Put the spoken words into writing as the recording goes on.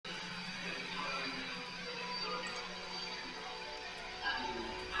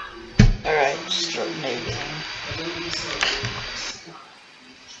Start new game.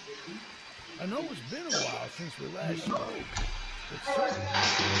 I know it's been a while since we last spoke, but certainly.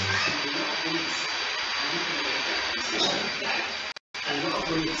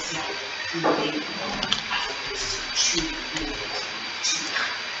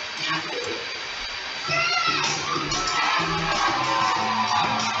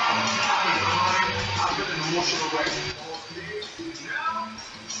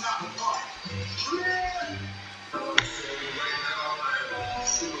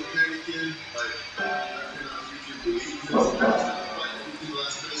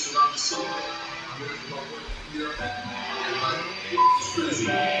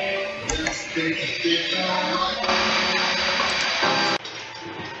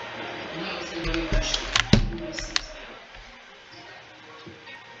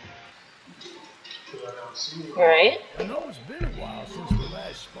 Right? I know it's been a while since we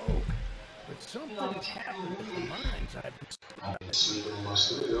last spoke, but something has happened with the mines I've been studying. Oh,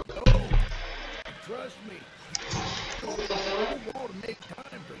 trust me, you want to make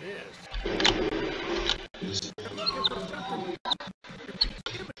time for this. You're looking for something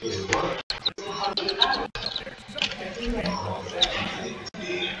there's something big over there,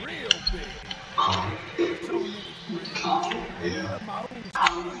 real big. So many friends. Of my own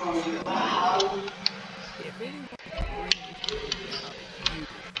story. If anyone can bring this place down, it's you.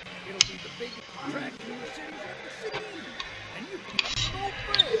 It'll be the biggest attraction the city's ever seen. And you can come no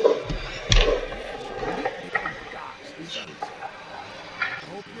free. Yes, you'll meet me on the docks at sunset. I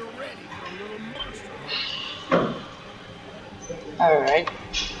hope you're ready for a little monster hunt. Alright.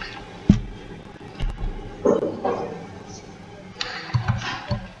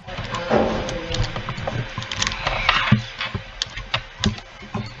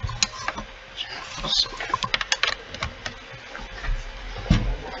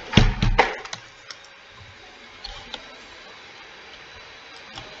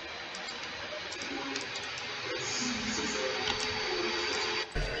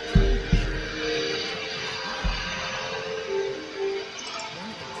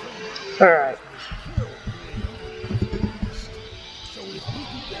 Alright. So if we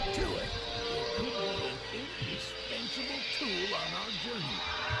can get to it, it could be an indispensable tool on our journey.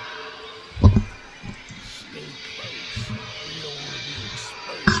 Stay close. We don't want to be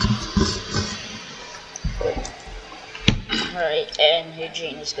exposed. Alright, and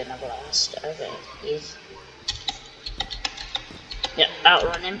Eugene is gonna blast. Okay, he's... Yeah,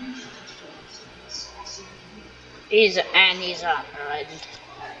 outrun him. He's on, right?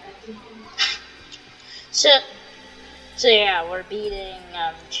 So yeah, we're beating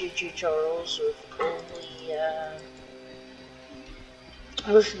choo-choo-Charles with only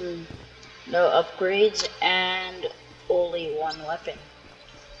no upgrades and only one weapon.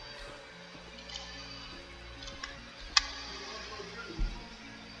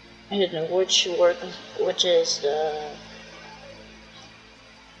 I don't know which is the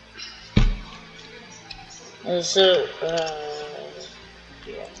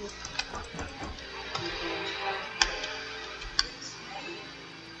yeah.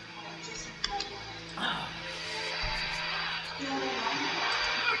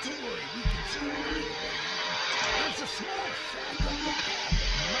 Not to worry, we can still do it. There's a small shack up the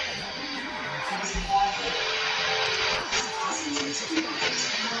path that might have a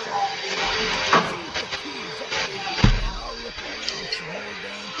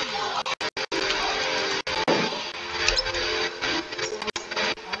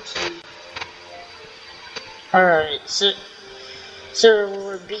Alright, so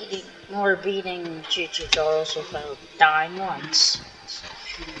we're beating choo-choo-Charles without dying once.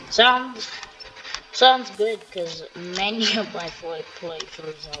 Sounds good, because many of my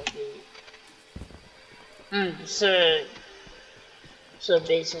playthroughs I'll be. So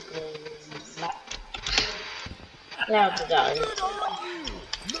basically, now to die. Looks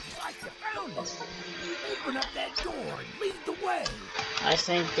like you found it. Open up that door and lead the way. I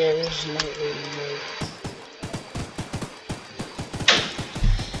think there is no way to move.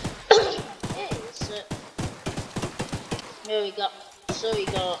 Here we go. So we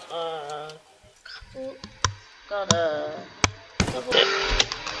got couple.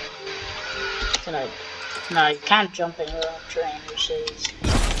 No, you can't jump in your own train, which is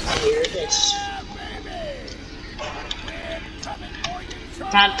weird. It's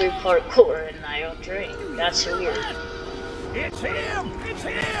can't do parkour in my own train. That's weird. It's him! It's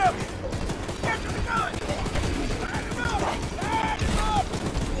him! Get to the gun! Light him up! Light him up!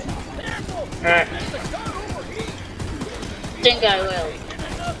 Careful! Alright. Let the gun overheat! Think I will.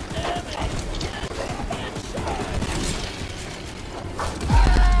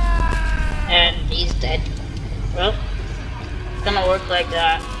 work like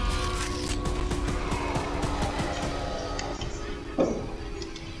that.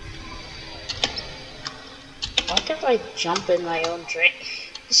 Why can't I jump in my own train?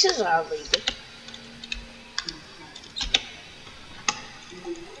 This is illegal.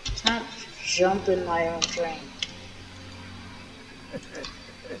 Can't jump in my own train.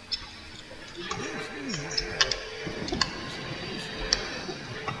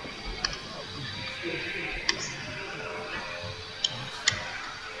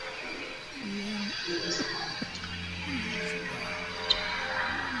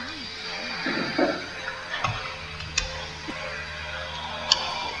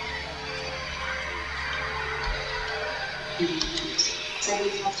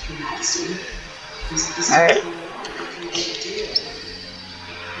 Alright.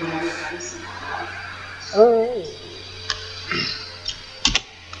 Alright.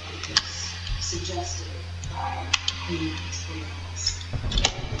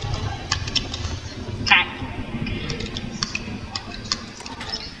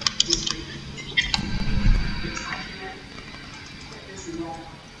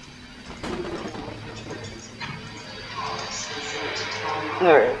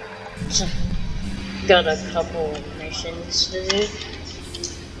 Alright. Got a couple of missions to do.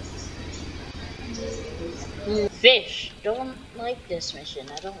 Fish don't like this mission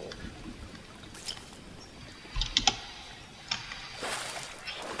at all.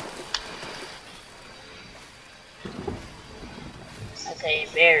 Okay,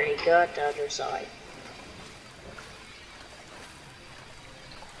 Barry, go to the other side.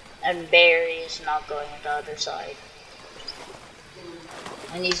 And Barry is not going to the other side.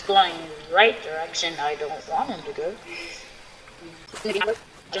 And he's going in the right direction I don't want him to go.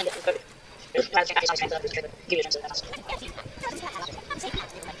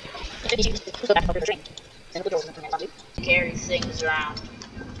 Carry things around.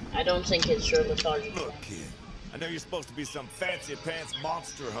 I don't think it's your lethargic. Look, kid. I know you're supposed to be some fancy pants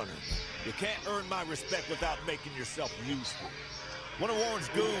monster hunter. You can't earn my respect without making yourself useful. One of Warren's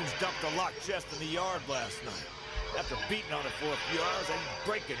goons dumped a locked chest in the yard last night. After beating on it for a few hours, I didn't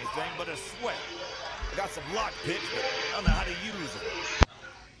break anything but a sweat. I got some lock picks, but I don't know how to use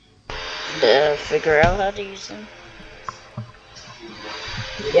them. Figure out how to use them?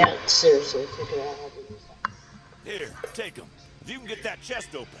 Yeah, seriously, figure out how to use them. Here, take them. If you can get that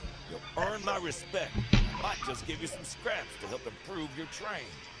chest open, you'll earn my respect. I might just give you some scraps to help improve your train.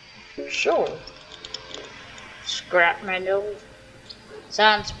 Sure. Scrap metal.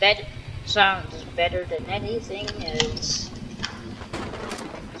 Sounds better than anything else.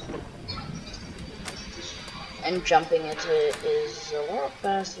 And jumping into it is a lot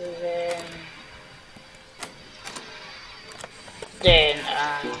faster than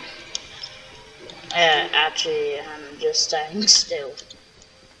actually I'm just standing still.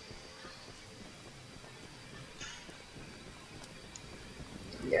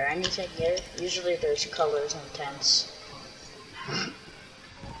 Is there anything here? Usually there's colors and tents.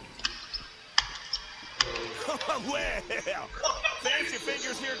 Well, fancy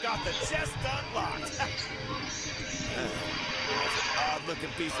fingers here got the chest unlocked. That's an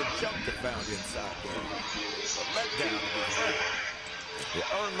odd-looking piece of junk you found inside there. A letdown to be frank. You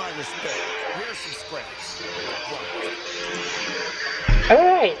earn my respect. Here's some scraps.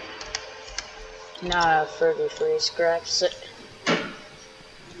 Alright. Now 33 scraps.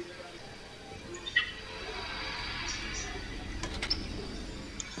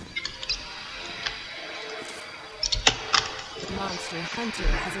 Monster Hunter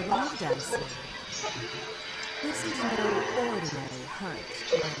has arrived at us. This is no ordinary hunt,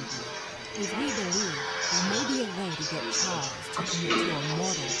 as we believe there may be a way to get Charles to commit to a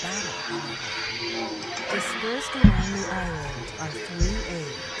mortal battle, however. Dispersed around the island are 3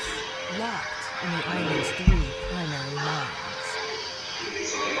 eggs, locked in the island's 3 primary mines.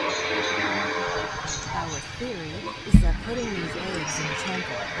 Our theory is that putting these eggs in the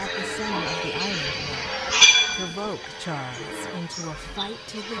temple at the center of the island will provoke Charles into a fight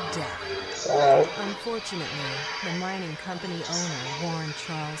to the death. Unfortunately, the mining company owner, Warren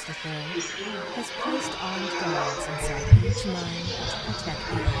Charles III, has placed armed guards inside each mine to protect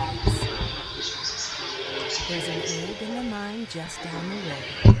the eggs. There's an egg in the mine just down the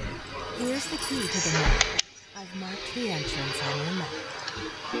road. Here's the key to the mine. I've marked the entrance on your map.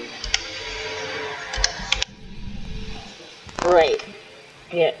 Right.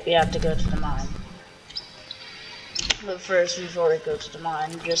 Yeah, we have to go to the mine. But first, before we go to the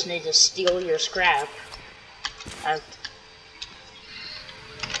mine, you just need to steal your scrap.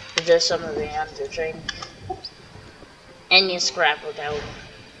 Just some of the under train. Any scrap will help.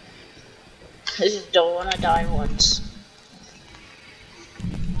 I just don't want to die once.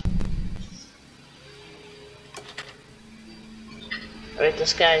 Right,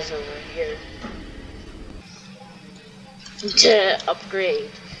 this guy's over here. To upgrade.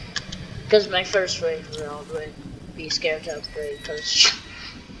 Because my first raid round would be scared to upgrade because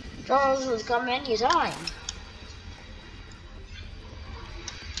Charles would come anytime.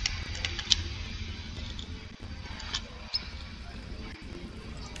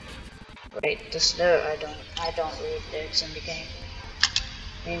 Right, the snow I don't read lyrics in the game.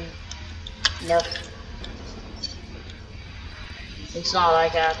 I mean, nope. It's not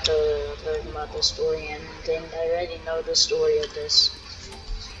like I have to learn about the story and anything. I already know the story of this.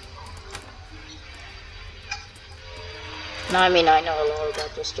 No, I mean I know a lot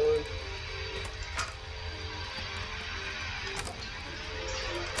about the story.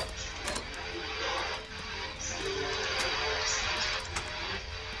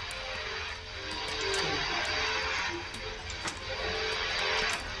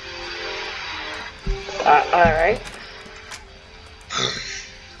 Alright.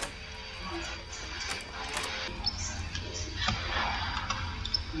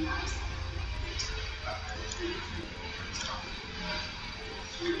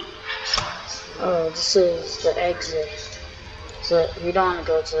 Oh, this is the exit. So we don't want to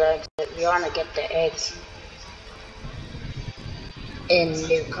go to the exit. We want to get the eggs in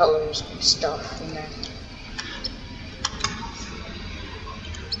new colors and stuff, and then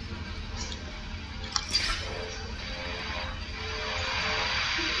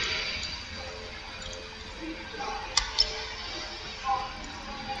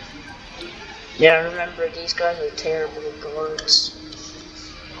yeah, remember these guys are terrible guards.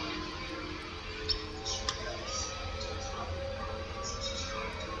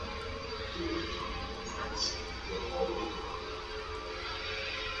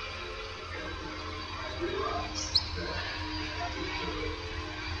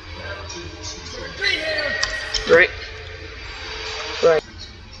 Right. Right.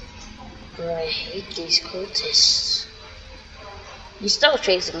 I hate these cultists. He's still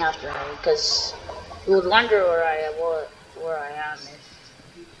chasing after me because he would wonder where I am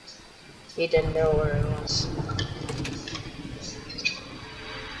if he didn't know where I was.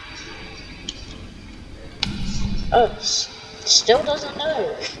 Oh, still doesn't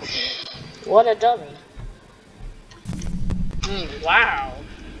know. What a dummy. Wow.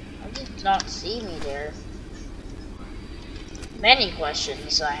 How did not see me there? Many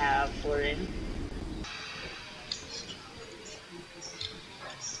questions I have for him.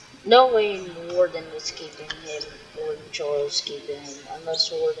 No way Warden is keeping him, or Charles is keeping him,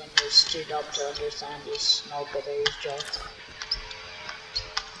 unless Warden is too dumb to understand he's not good at his job.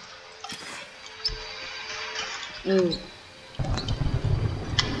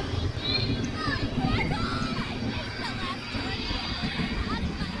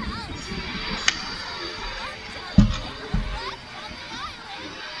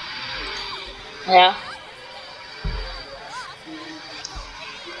 Yeah.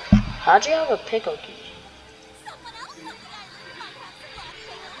 How'd you have a pickle key?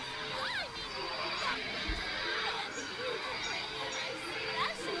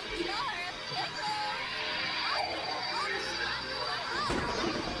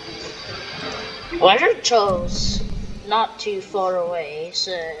 Well, I heard Charles not too far away,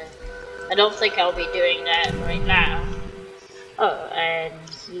 so I don't think I'll be doing that right now. Oh, and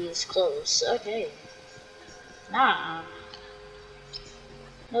he's close. Okay. Nah.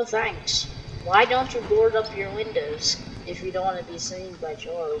 No thanks. Why don't you board up your windows if you don't want to be seen by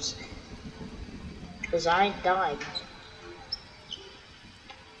Charles? Because I ain't dying.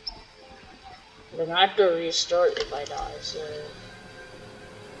 I'm gonna have to restart if I die, so...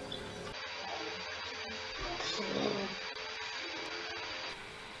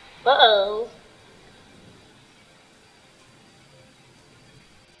 Uh-oh.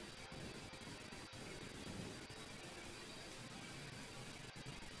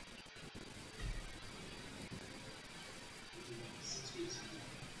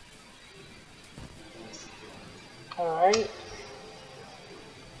 Alright.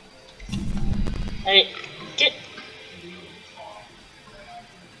 Hey, get...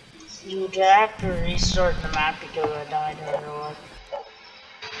 You would have to restart the map because I died earlier.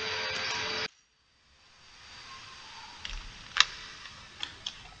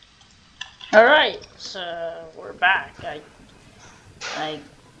 Alright, so we're back, I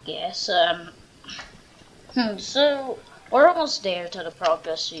guess. So we're almost there to the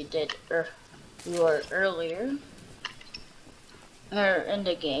progress we did we were earlier in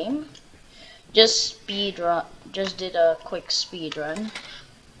the game. Just did a quick speed run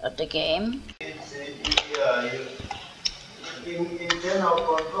of the game. In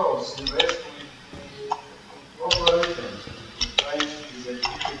general controls, the rest operation.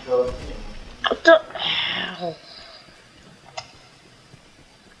 What the hell?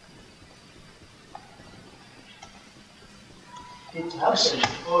 It happens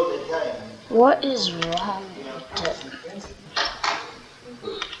all the time. What is wrong with it?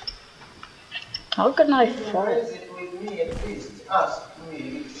 How can I fall? Raise it with me at least. Ask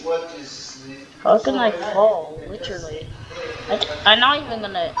me what is the... How can I fall? Literally. I'm not even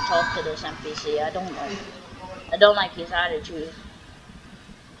gonna talk to this NPC. I don't know. I don't like his attitude.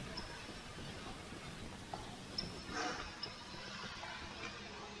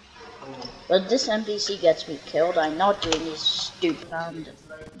 But this NPC gets me killed. I'm not doing these stupid found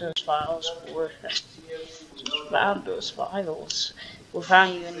those files for found those files without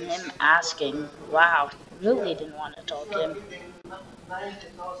even him asking. Wow, really didn't want to talk to him.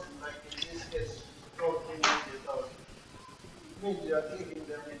 90,000, like in this case, 90,000. Means you are giving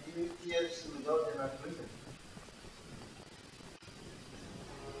them a years without an agreement.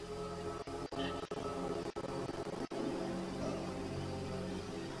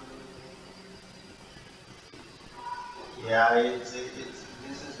 Yeah, this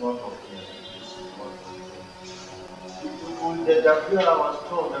is one of them. This is one of them. The WR was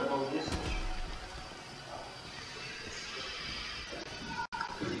told about this issue.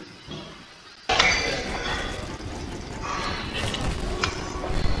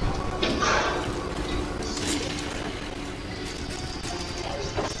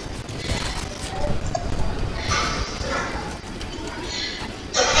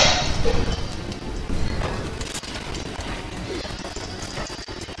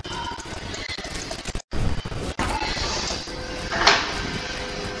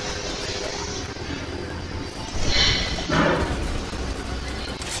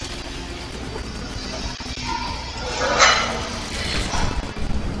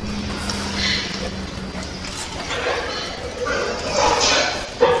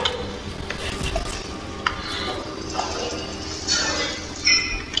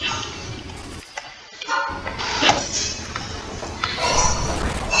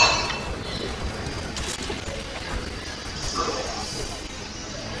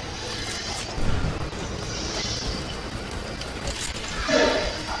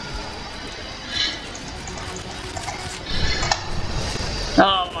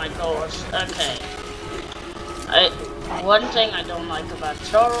 Oh my gosh, okay. One thing I don't like about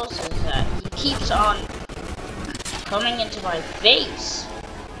Charles is that he keeps on coming into my face.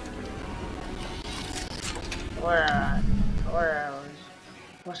 Where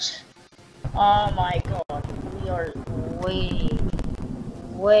what? Oh my god, we are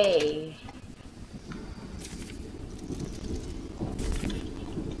way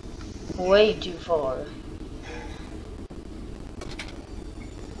too far.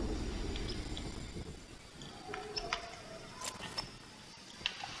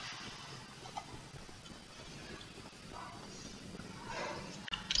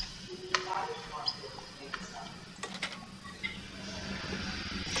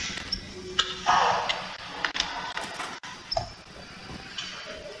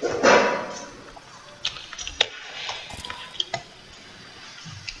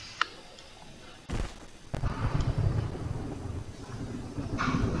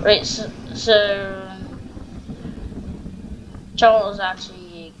 Right, so Charles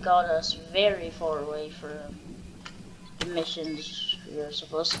actually got us very far away from the missions we were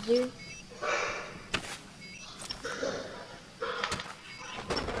supposed to do.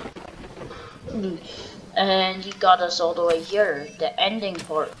 And he got us all the way here, the ending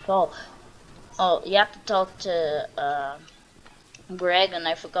part. Oh, you have to talk to Greg, and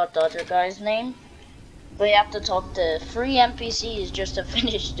I forgot the other guy's name. But you have to talk to 3 NPCs just to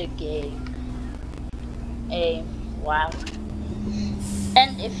finish the game. Wow.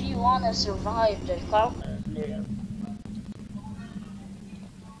 And if you want to survive the cloud...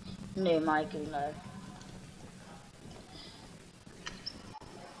 No, Michael, no.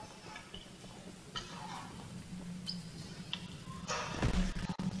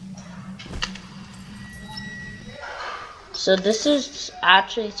 So this is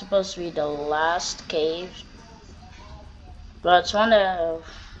actually supposed to be the last cave, but it's one of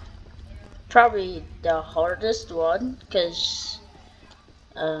probably the hardest one, because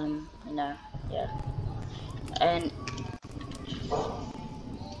you know, yeah. And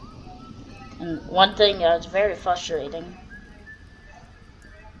one thing that's very frustrating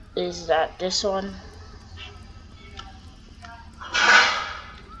is that this one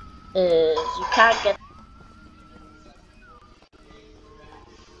is you can't get.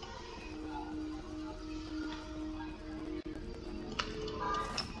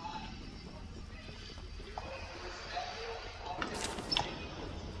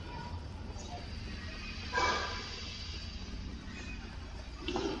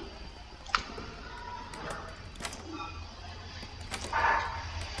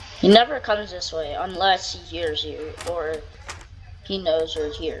 He never comes this way unless he hears you or he knows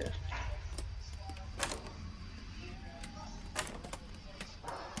you're here.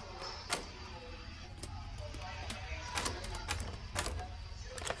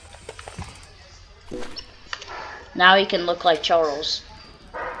 Now he can look like Charles.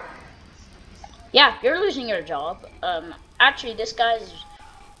 Yeah, you're losing your job. Actually, this guy's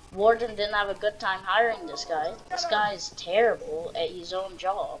warden didn't have a good time hiring this guy. This guy is terrible at his own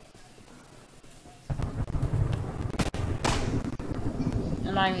job.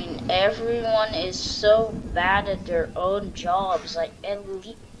 And I mean, everyone is so bad at their own jobs. Like, at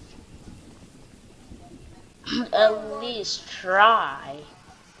least try.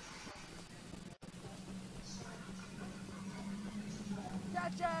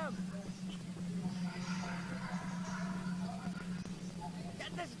 Catch him!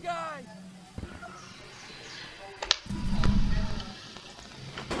 Get this guy!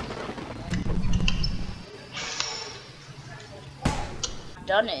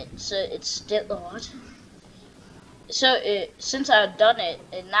 Done it, so it's still what? So since I've done it,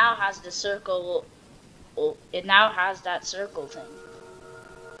 it now has the circle. It now has that circle thing.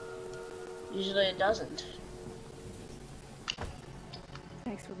 Usually it doesn't.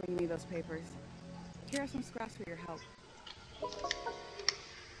 Thanks for bringing me those papers. Here are some scraps for your help.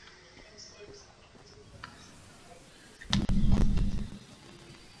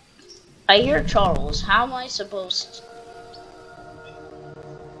 I hear Charles. How am I supposed to...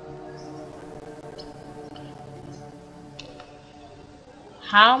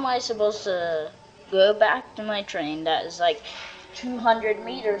 How am I supposed to go back to my train that is like 200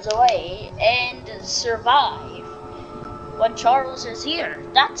 meters away and survive when Charles is here?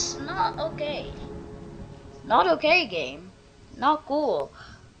 That's not okay. Not okay, game. Not cool.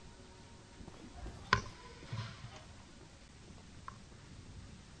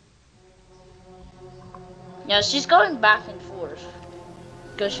 Yeah, she's going back and forth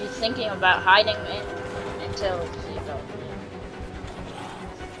because she's thinking about hiding until you know.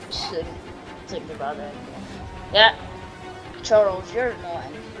 Think about it. Yeah, Charles, you're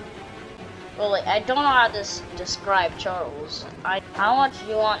annoying. Well, I don't know how to describe Charles. How much do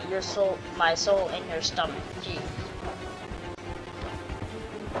you want your soul, my soul in your stomach? Gee.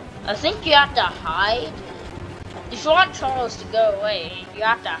 I think you have to hide. If you want Charles to go away, you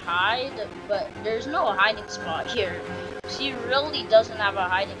have to hide, but there's no hiding spot here. She really doesn't have a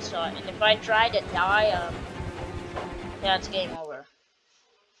hiding spot, and if I try to die, yeah, it's game over.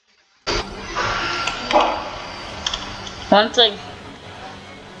 One thing.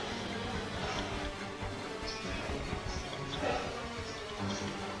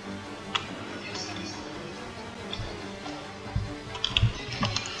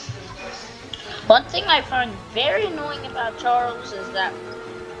 One thing I find very annoying about Charles is that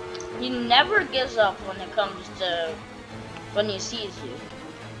he never gives up when it comes to when he sees you.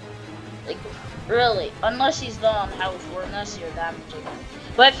 Like, really, unless he's low on health or unless you're damaging him.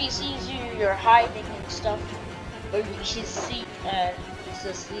 But if he sees you, you're hiding and stuff, or he sees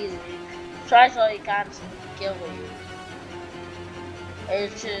you, tries all he can to kill you.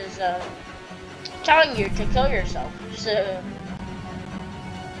 Which is telling you to kill yourself.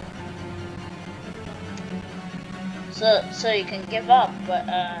 So you can give up, but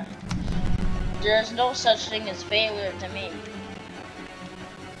there's no such thing as failure to me.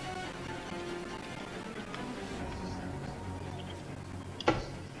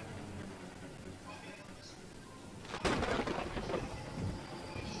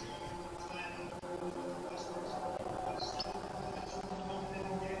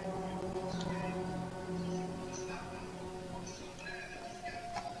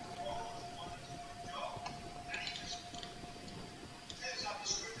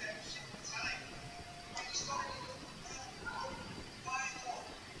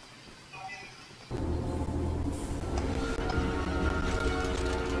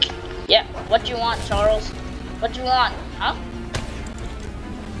 Yeah, what you want, Charles? What you want, huh?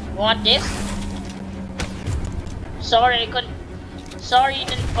 You want this? Sorry you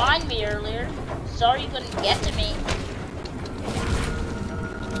didn't find me earlier. Sorry you couldn't get to me.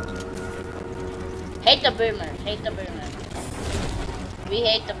 Hate the boomer, hate the boomer. We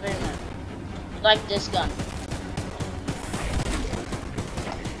hate the boomer. Like this gun.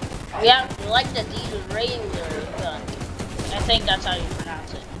 We like the derailer gun. I think that's how you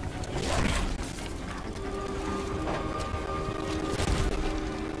pronounce it.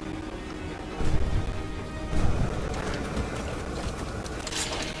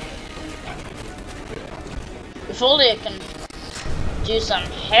 If only I can do some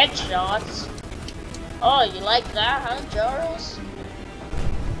headshots. Oh, you like that, huh, Charles?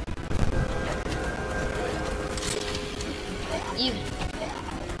 You,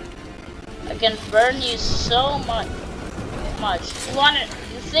 I can burn you so much. You want it?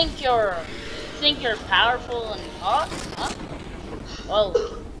 You think you're powerful and hot? Huh?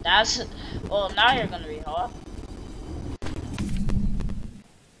 Well, now you're gonna be hot.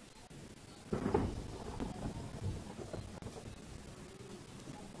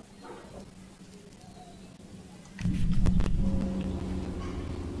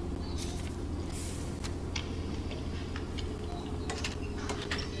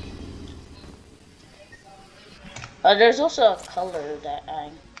 There's also a color that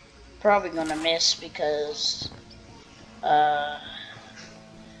I'm probably gonna miss because you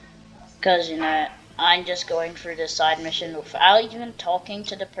know, I'm just going through the side mission without even talking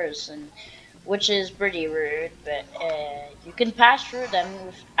to the person, which is pretty rude, but you can pass through them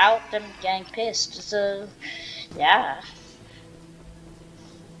without them getting pissed, so yeah.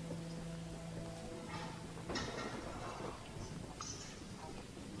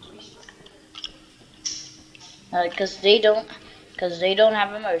 Because they don't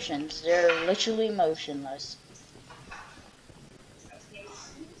have emotions. They're literally motionless.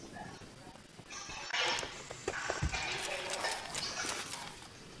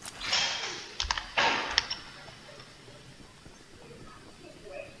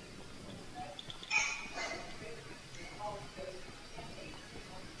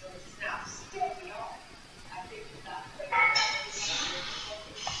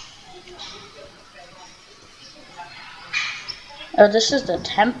 Oh, this is the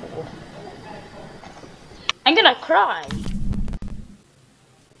temple. I'm gonna cry.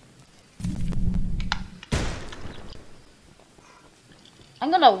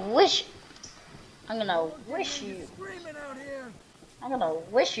 I'm gonna wish. I'm gonna wish you. Screaming out here. I'm gonna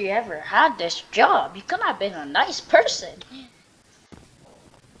wish you ever had this job. You could have been a nice person,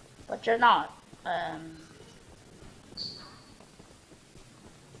 but you're not.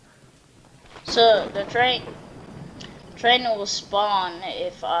 So the train will spawn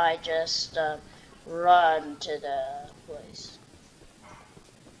if I just run to the place.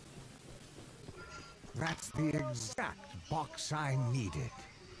 That's the exact box I needed.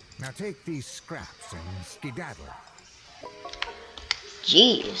 Now take these scraps and skedaddle.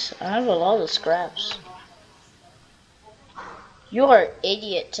 Jeez, I have a lot of scraps. You're an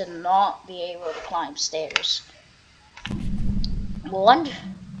idiot to not be able to climb stairs. Wonder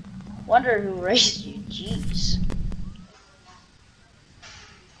who raised you. Jeez.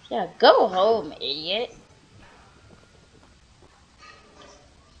 Yeah, go home, idiot.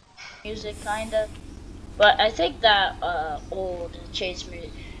 Music, kinda. But I think that old chase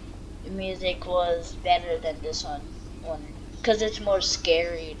music was better than this one. Because it's more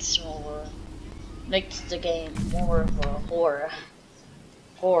scary, it's more... makes the game more of a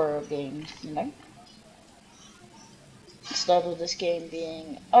horror game, you know? Instead of this game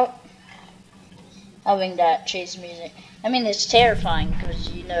being... oh! Having that chase music. I mean, it's terrifying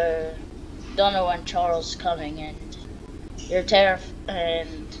because you don't know when Charles is coming, and you're terrified,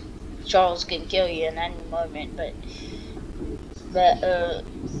 and Charles can kill you in any moment. But the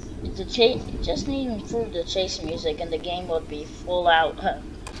chase, just needing through the chase music, and the game would be full out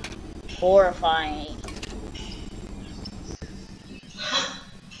horrifying.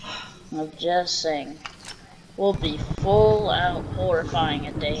 I'm just saying, will be full out horrifying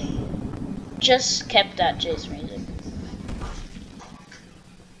a day. Just kept that chase music.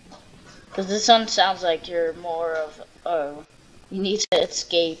 Because this one sounds like you're more of, oh, you need to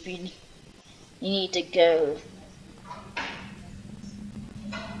escape, you need to go.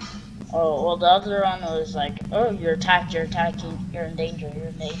 Oh, well the other one was like, oh, you're attacked, you're attacking, you're in danger, you're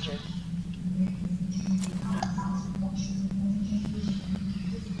in danger.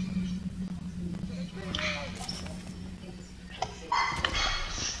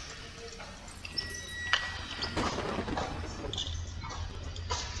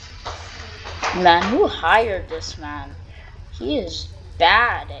 Man, who hired this man? He is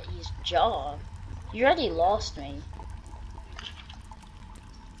bad at his job. He already lost me.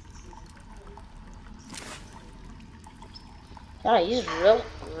 Yeah, he's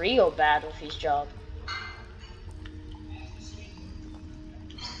real bad with his job.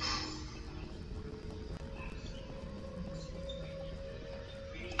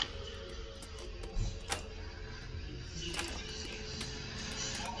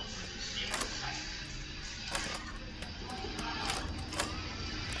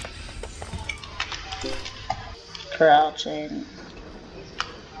 Crouching.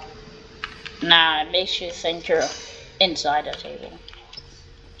 Nah, it makes you think you're inside a table.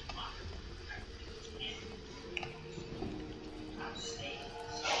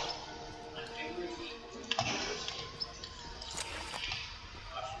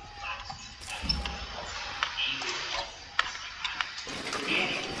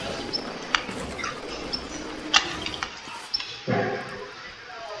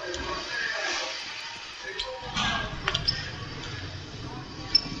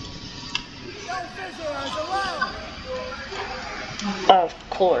 Of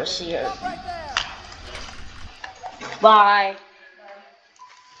course, here. Bye.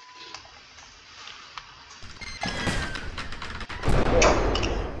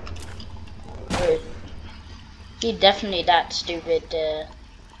 He definitely that stupid.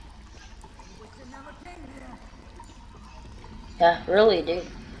 Yeah, really, dude.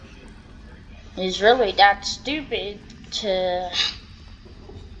 He's really that stupid to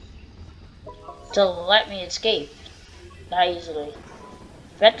let me escape that easily.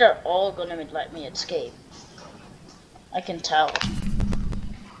 I bet they're all gonna let me escape. I can tell.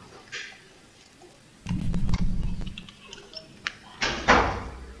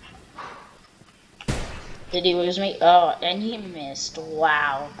 Did he lose me? Oh, and he missed.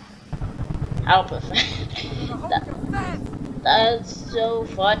 Wow. How pathetic. That's so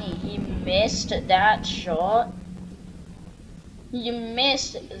funny. He missed that shot. He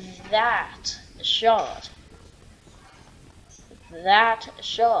missed that shot. That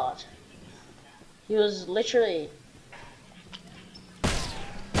shot. He was literally.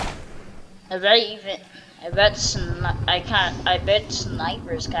 I bet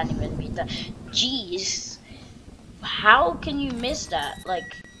snipers can't even beat that. Jeez. How can you miss that? Like,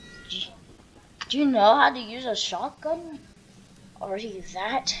 do you know how to use a shotgun? Are you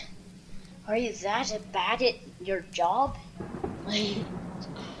that bad at your job? Like,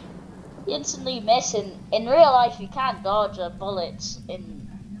 instantly missing. In real life, you can't dodge bullets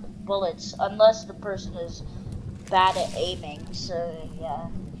unless the person is bad at aiming. So yeah,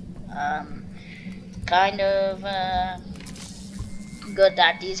 kind of good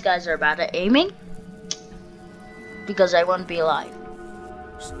that these guys are bad at aiming, because I wouldn't be alive.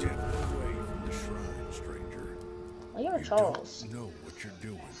 Step away from the shrine, stranger. Oh, you're Charles. You don't know what you're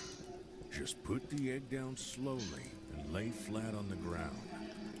doing. Just put the egg down slowly and lay flat on the ground.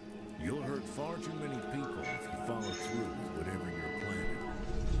 You'll hurt far too many people if you follow through with whatever you're planning.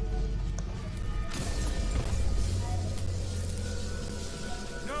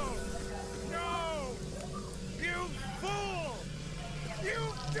 No! No! You fool! You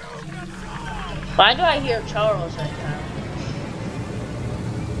doomed us all! Why do I hear Charles right now?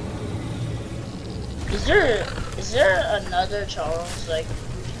 Is there another Charles? Like,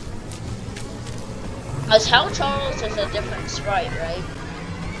 as how Charles is a different sprite, right?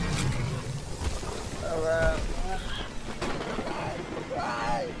 Or,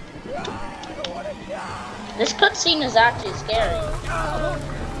 this cutscene is actually scary.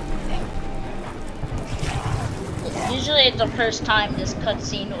 Usually it's the first time this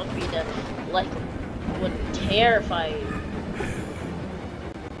cutscene would be would terrify you.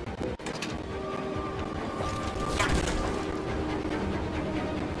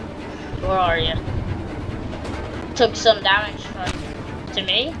 Where are you? Took some damage to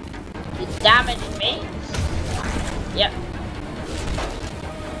me? You damaged me? Yep.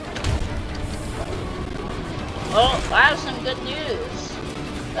 Well, I have some good news,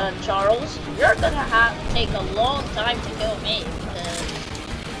 Charles. You're gonna have to take a long time to kill me,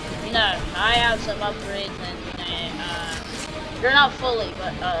 because, you know, I have some upgrades and, they're not fully,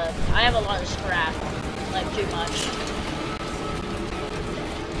 but, I have a lot of scrap, like too much.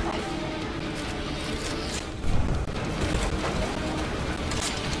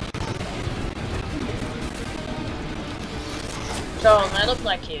 Charles, I look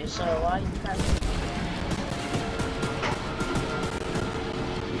like you, so why you can't...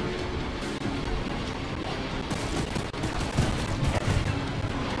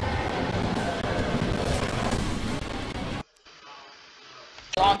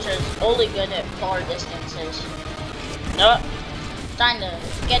 Launcher is only good at far distances. Nope. Time to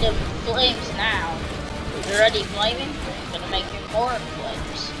get him flames now. You're already flaming? I'm gonna make you more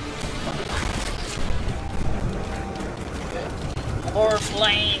flames. More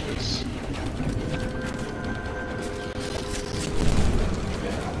flames.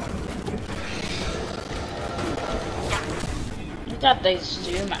 Look at they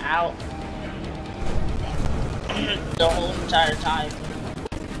zoom out the whole entire time.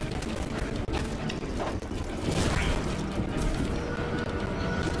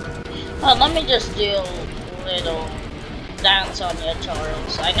 Well, let me just do a little dance on you,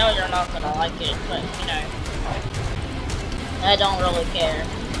 Charles. I know you're not gonna like it, but you know, I don't really care.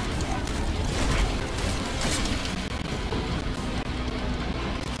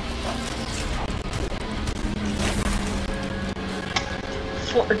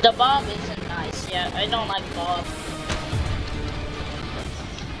 The Bob isn't nice, yeah. I don't like Bob.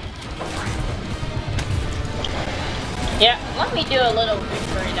 Yeah, let me do a little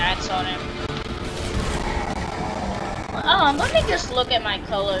victory dance on him. Let me just look at my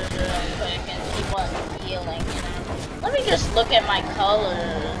colors real quick and keep on healing, you know. Let me just look at my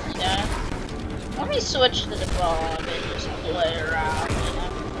colors, you know. Let me switch to the bomb and just play around, you know.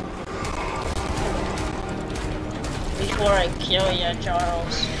 Before I kill you,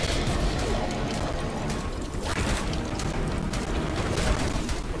 Charles.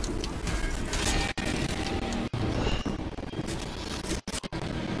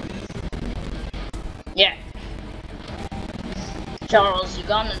 Yeah. Charles, you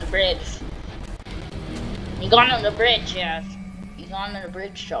gone on the bridge. You gone on the bridge, yeah. You gone on the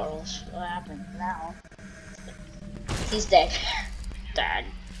bridge, Charles. What happened now? He's dead. Dad.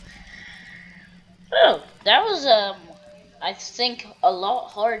 Oh, that was, I think a lot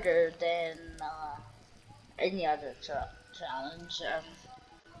harder than, any other challenge.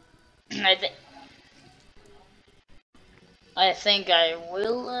 I think I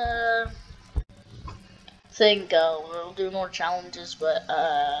will, we'll do more challenges, but,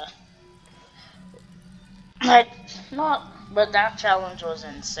 but that challenge was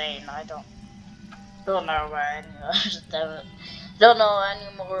insane. I don't know about any others. Don't know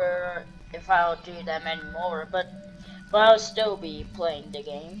anymore if I'll do them anymore, but I'll still be playing the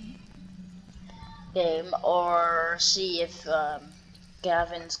game or see if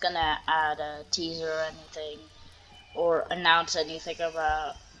Gavin's gonna add a teaser or anything or announce anything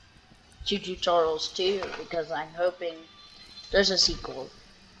about Choo-choo-Charles 2, because I'm hoping there's a sequel.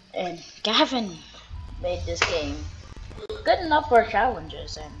 And Gavin made this game good enough for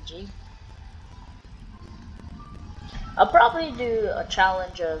challenges, MG. I'll probably do a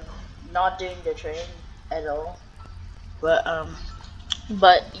challenge of not doing the train at all, but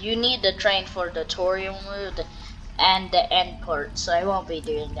you need the train for the tutorial mode and the end part, so I won't be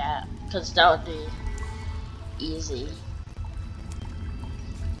doing that because that would be easy,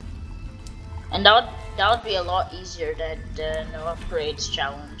 and that would be a lot easier than the no upgrades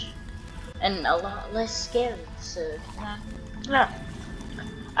challenge and a lot less scary. So yeah.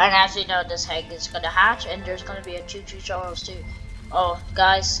 And as you know, this egg is gonna hatch, and there's gonna be a choo-choo-Charles too. Oh,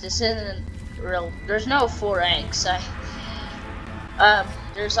 guys, this isn't real. There's no 4 eggs.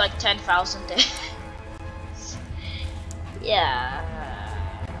 There's like 10,000 eggs. Yeah,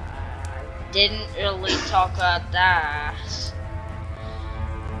 I didn't really talk about that.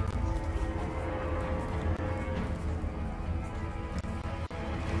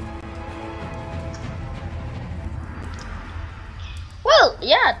 Well,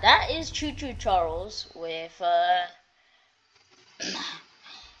 yeah, that is choo-choo-Charles with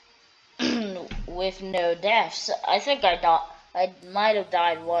with no deaths. I think I might have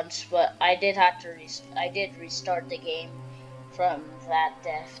died once, but I did have to restart the game from that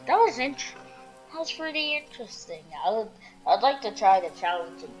death. That was pretty interesting. I'd like to try the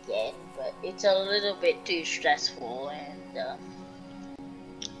challenge again, but it's a little bit too stressful, and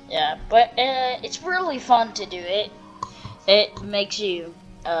yeah, but it's really fun to do it. It makes you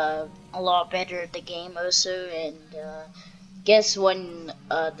a lot better at the game also, and guess when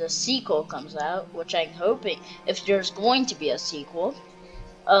the sequel comes out, which I'm hoping, if there's going to be a sequel,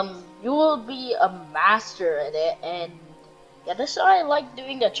 you will be a master at it. And yeah, that's why I like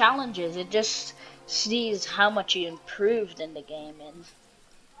doing the challenges. It just sees how much you improved in the game,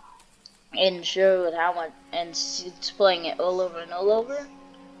 and showed how much, and it's playing it all over and all over.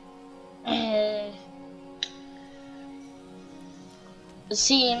 It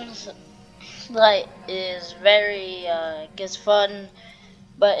seems like is very gets fun,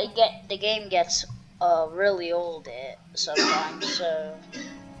 but the game gets really old sometimes, so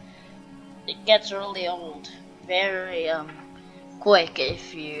it gets really old very quick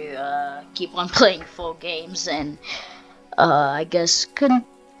if you keep on playing full games, and I guess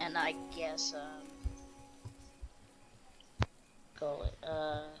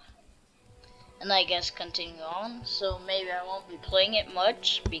continue on. So maybe I won't be playing it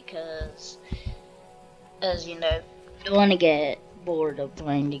much because, as you know, I don't want to get bored of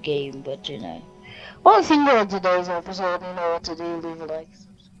playing the game. But you know, well, I think for today's episode, you know what to do. Leave a like.